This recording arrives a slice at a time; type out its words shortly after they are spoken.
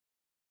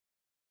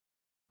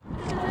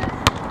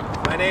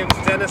name's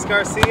Dennis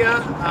Garcia.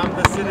 I'm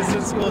the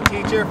citizen school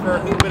teacher for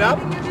Hoop It Up,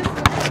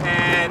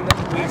 and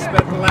we've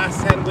spent the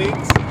last 10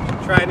 weeks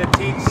trying to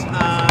teach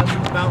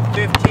about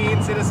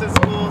 15 citizen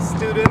school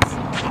students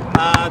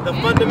the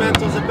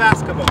fundamentals of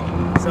basketball.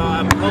 So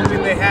I'm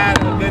hoping they had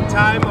a good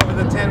time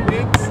over the 10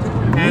 weeks,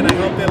 and I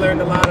hope they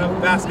learned a lot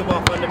of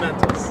basketball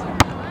fundamentals.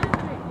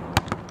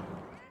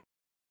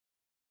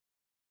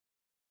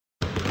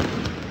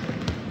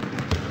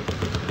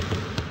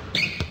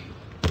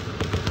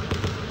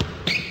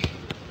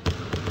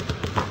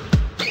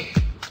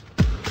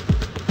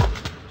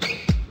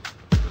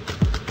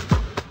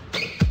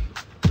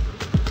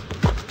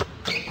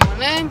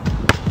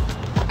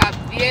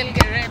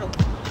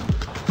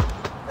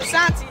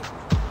 Santi.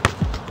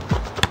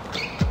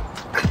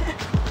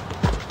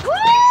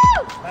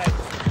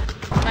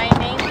 My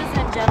name is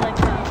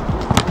Angelica.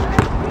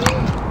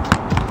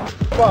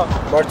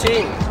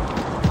 Martin.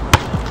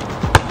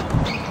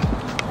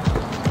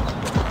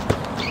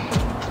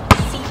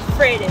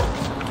 Fredo.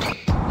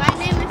 My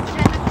name is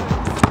Jennifer.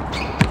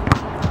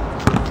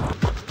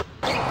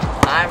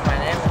 Hi, my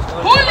name is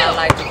Julio. I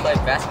like to play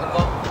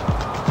basketball.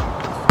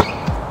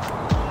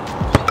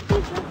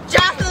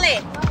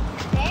 Jocelyn.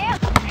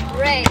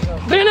 Ray.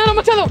 Lionel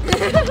Machado.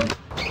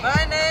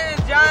 My name is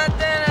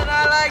Jonathan and I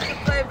like to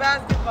play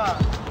basketball.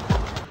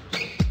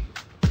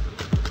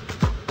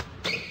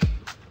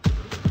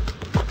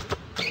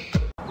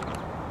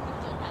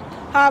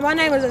 Hi, my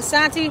name is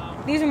Asante.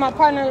 These are my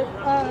partner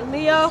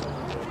Leo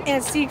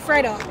and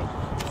Fredo.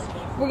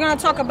 We're going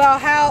to talk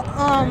about how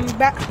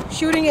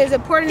shooting is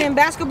important in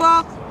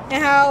basketball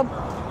and how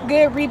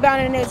good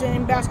rebounding is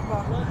in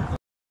basketball.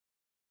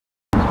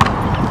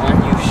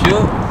 When you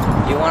shoot,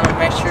 you want to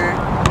make sure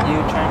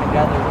you're trying to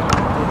gather rim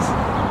like this.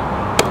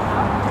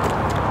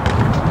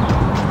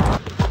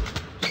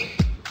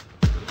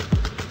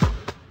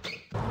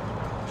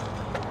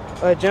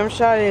 A jump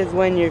shot is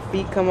when your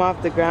feet come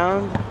off the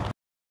ground.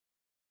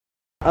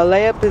 A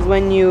layup is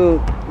when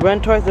you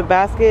run towards the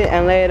basket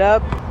and lay it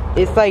up.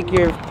 It's like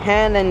your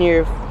hand and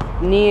your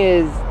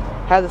knee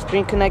has a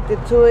string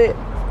connected to it.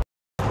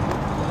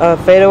 A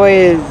fadeaway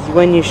is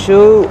when you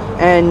shoot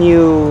and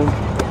you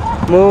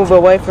move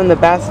away from the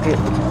basket.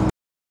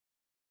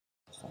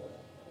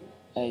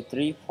 A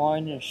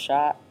three-pointer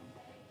shot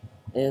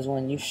is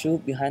when you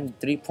shoot behind the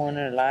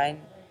three-pointer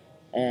line.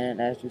 And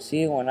as you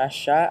see, when I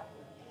shot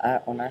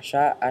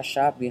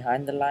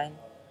behind the line.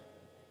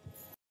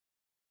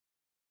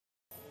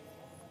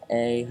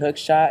 A hook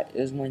shot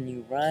is when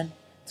you run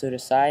to the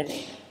side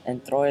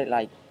and throw it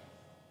like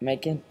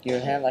making your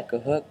hand like a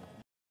hook.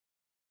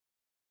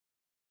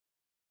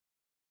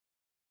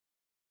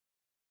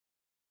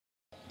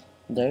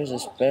 There's a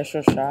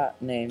special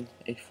shot named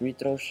a free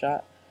throw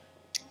shot.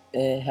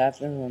 It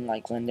happens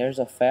when there's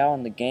a foul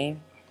in the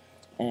game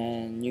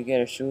and you get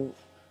to shoot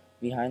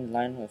behind the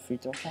line with a free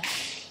throw shot.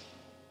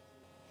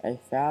 A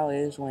foul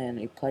is when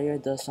a player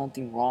does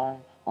something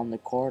wrong on the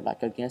court,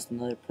 like against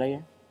another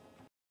player.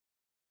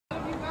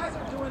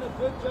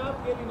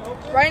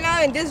 Right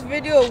now in this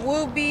video,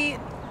 we'll be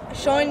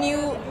showing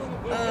you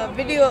a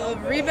video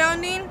of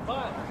rebounding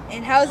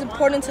and how it's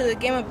important to the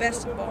game of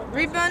basketball.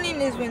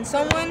 Rebounding is when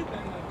someone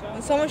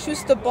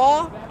shoots the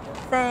ball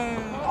from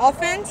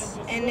offense,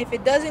 and if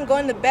it doesn't go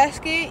in the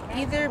basket,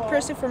 either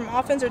person from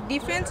offense or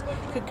defense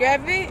could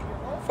grab it.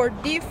 For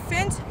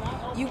defense,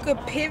 you could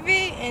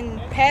pivot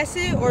and pass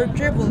it or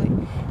dribble it.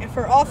 And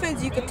for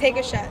offense, you could take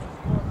a shot.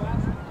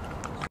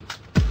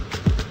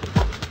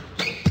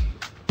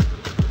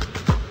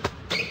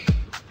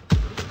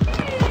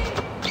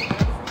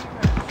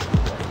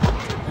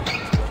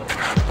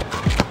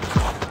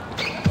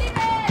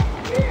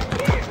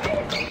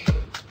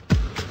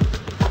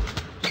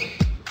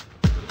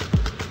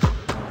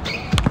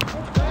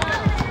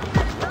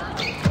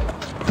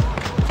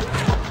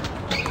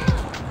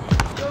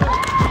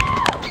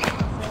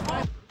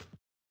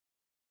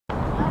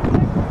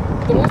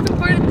 The most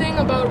important thing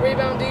about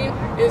rebounding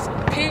is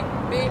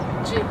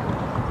PBG.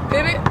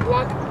 Pivot,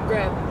 block,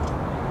 grab.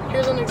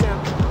 Here's an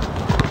example.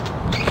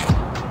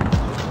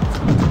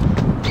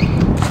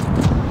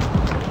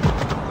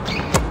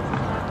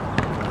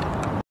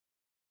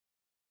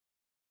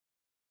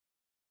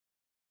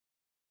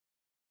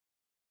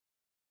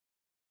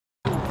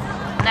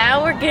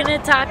 Now we're gonna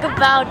talk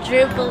about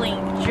dribbling.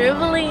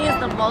 Dribbling is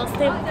the most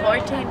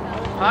important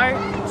part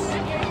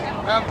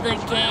of the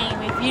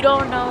game. If you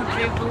don't know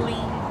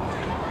dribbling,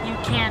 you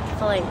can't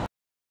play.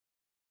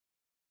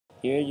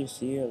 Here you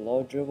see a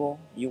low dribble.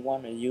 You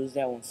want to use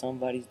that when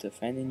somebody's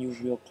defending you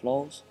real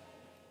close.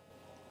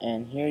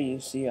 And here you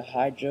see a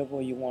high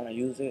dribble. You want to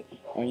use it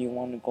when you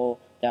want to go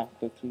down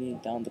quickly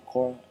down the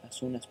court as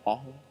soon as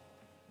possible.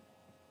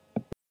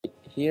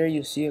 Here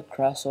you see a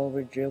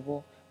crossover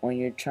dribble when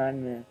you're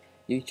trying to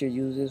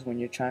use this when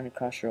you're trying to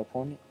cross your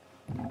opponent.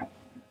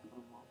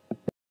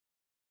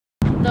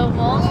 The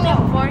most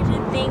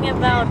important thing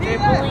about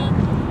dribbling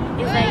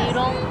is that you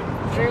don't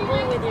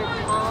dribble with your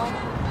palm,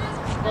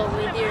 but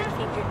with your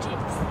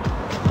fingertips.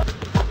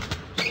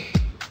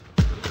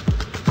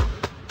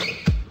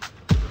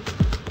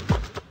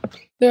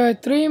 There are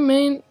three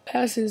main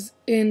passes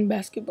in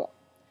basketball: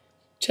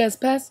 chest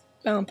pass,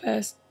 bounce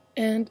pass,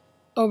 and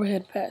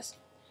overhead pass.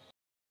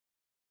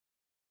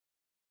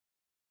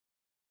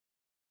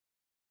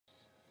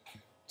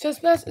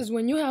 Chest pass is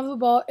when you have the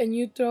ball and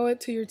you throw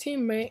it to your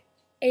teammate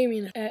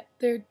aiming at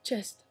their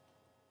chest.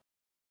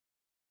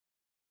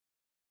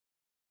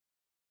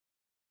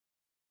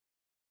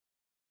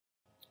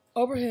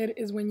 Overhead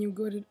is when you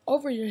go it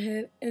over your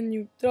head and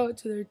you throw it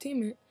to their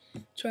teammate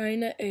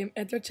trying to aim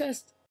at their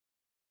chest.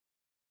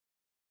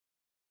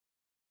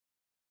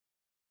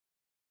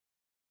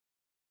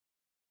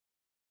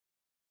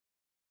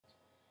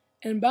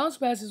 And bounce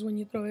pass is when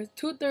you throw it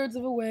 2/3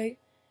 of the way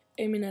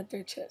aiming at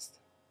their chest.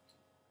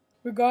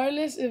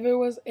 Regardless if it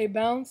was a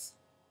bounce,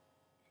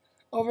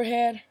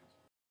 overhead,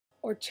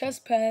 or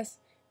chest pass,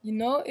 you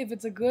know if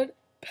it's a good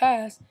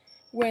pass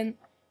when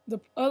the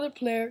other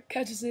player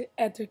catches it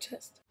at their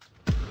chest.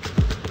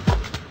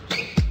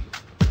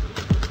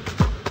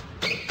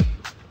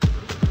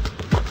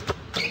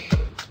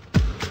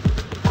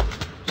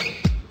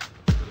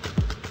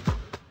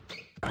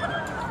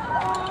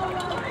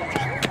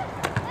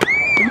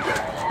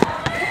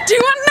 Do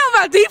you want to know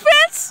about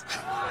defense?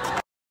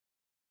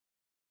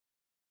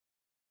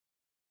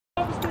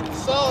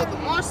 So the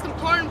most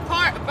important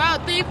part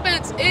about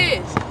defense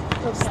is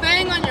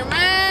staying on your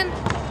man,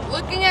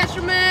 looking at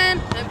your man,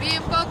 and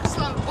being focused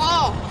on the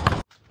ball.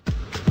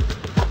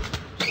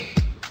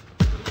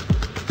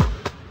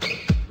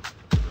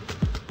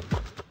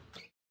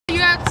 You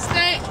have to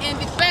stay in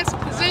defensive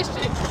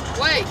position.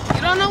 Wait,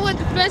 you don't know what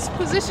defensive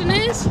position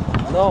is?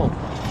 No.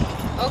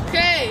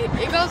 Okay,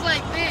 it goes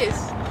like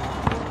this.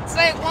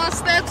 Take one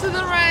step to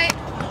the right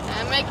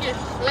and make your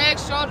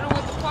legs shoulder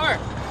width apart.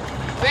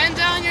 Bend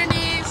down your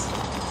knees.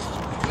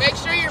 Make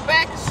sure your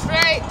back is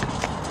straight.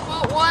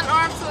 Put one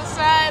arm to the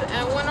side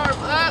and one arm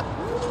up.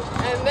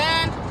 And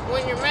then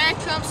when your man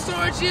comes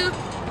towards you,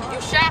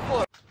 you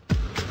shuffle.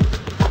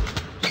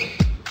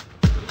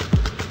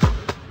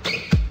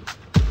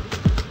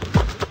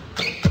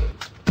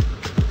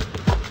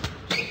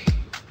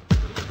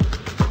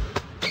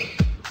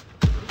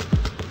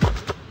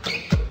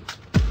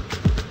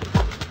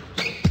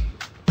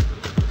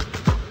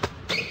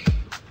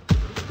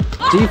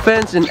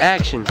 Defense in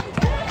action.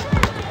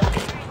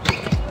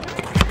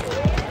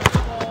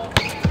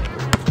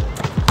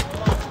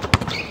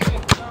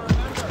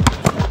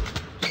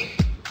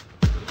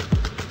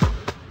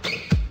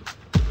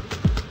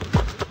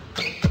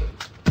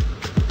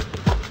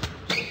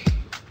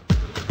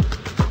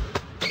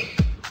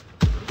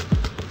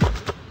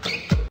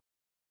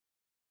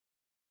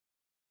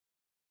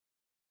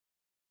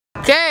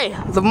 Okay,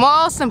 the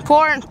most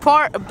important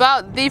part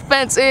about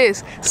defense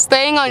is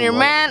staying on your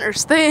man or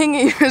staying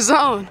in your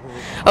zone.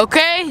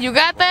 Okay, you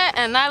got that?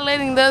 And not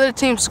letting the other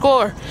team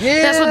score.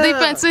 Yeah. That's what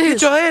defense is.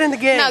 Get your head in the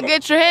game. Now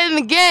get your head in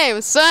the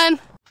game, son.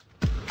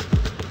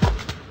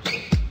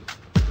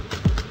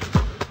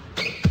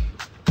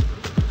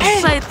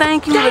 Say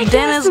thank you to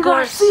Dennis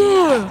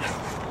Garcia.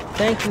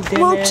 Thank you, Dennis.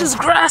 Muchas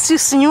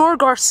gracias, Senor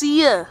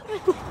Garcia.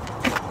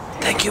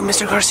 Thank you,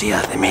 Mr.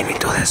 Garcia. They made me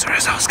do this or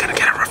else I was gonna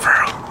get a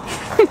referral.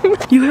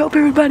 You help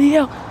everybody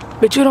out,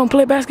 but you don't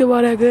play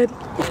basketball that good.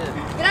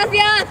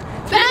 Gracias.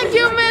 Thank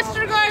you,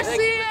 Mr.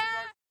 Garcia.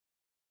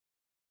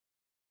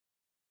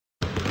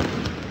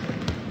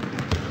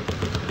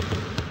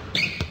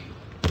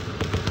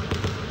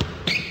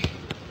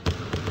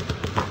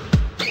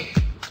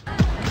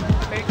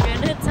 We're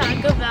gonna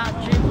talk about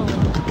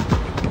dribbling.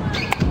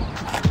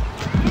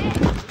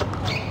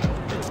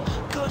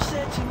 Coach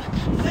said to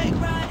fake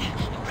right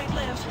and break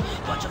left.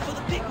 Watch out for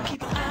the pick and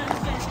keep an eye on the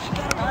fence.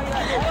 Gotta run it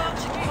like a dog,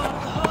 take it off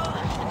the hole.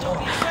 And don't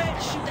be afraid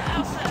to shoot the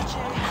outside,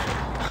 Jay.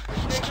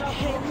 Just keep your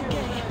head in the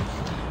game.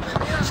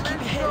 Just keep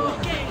your head in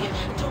the game.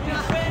 Don't be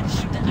afraid to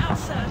shoot the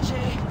outside,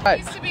 Jay. Right.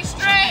 Needs to be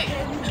straight.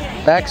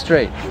 Back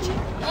straight.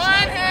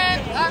 One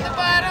hand on the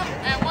bottom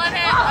and one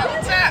hand on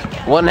the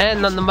top. One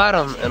hand on the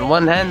bottom and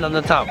one hand on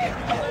the top.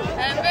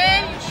 And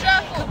then you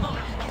shuffle.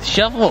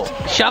 Shuffle.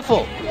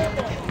 Shuffle.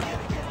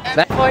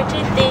 The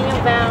important thing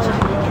about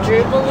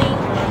dribbling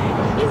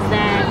is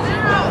that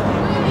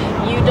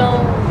you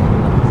don't.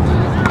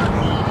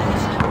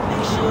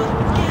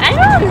 I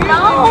don't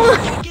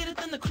know. Get it,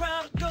 then the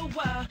crowd go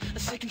wild. A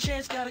second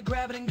chance, gotta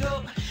grab it and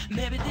go.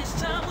 Maybe this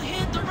time we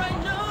hit the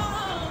right note.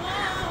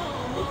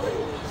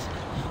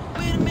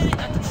 Wait a minute,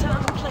 at the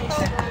time and place.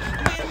 Wait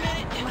a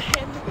minute, in my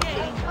head in the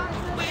game.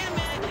 Wait a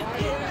minute, in my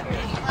head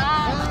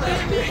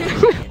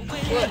in the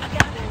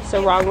game.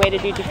 So wrong way to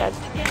do defense.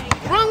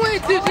 Wrong way,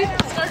 dude.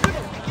 Start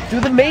dribbling. Do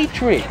the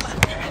matrix.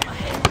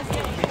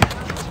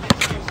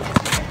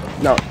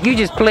 No, you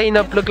just plain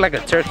up look like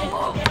a turkey.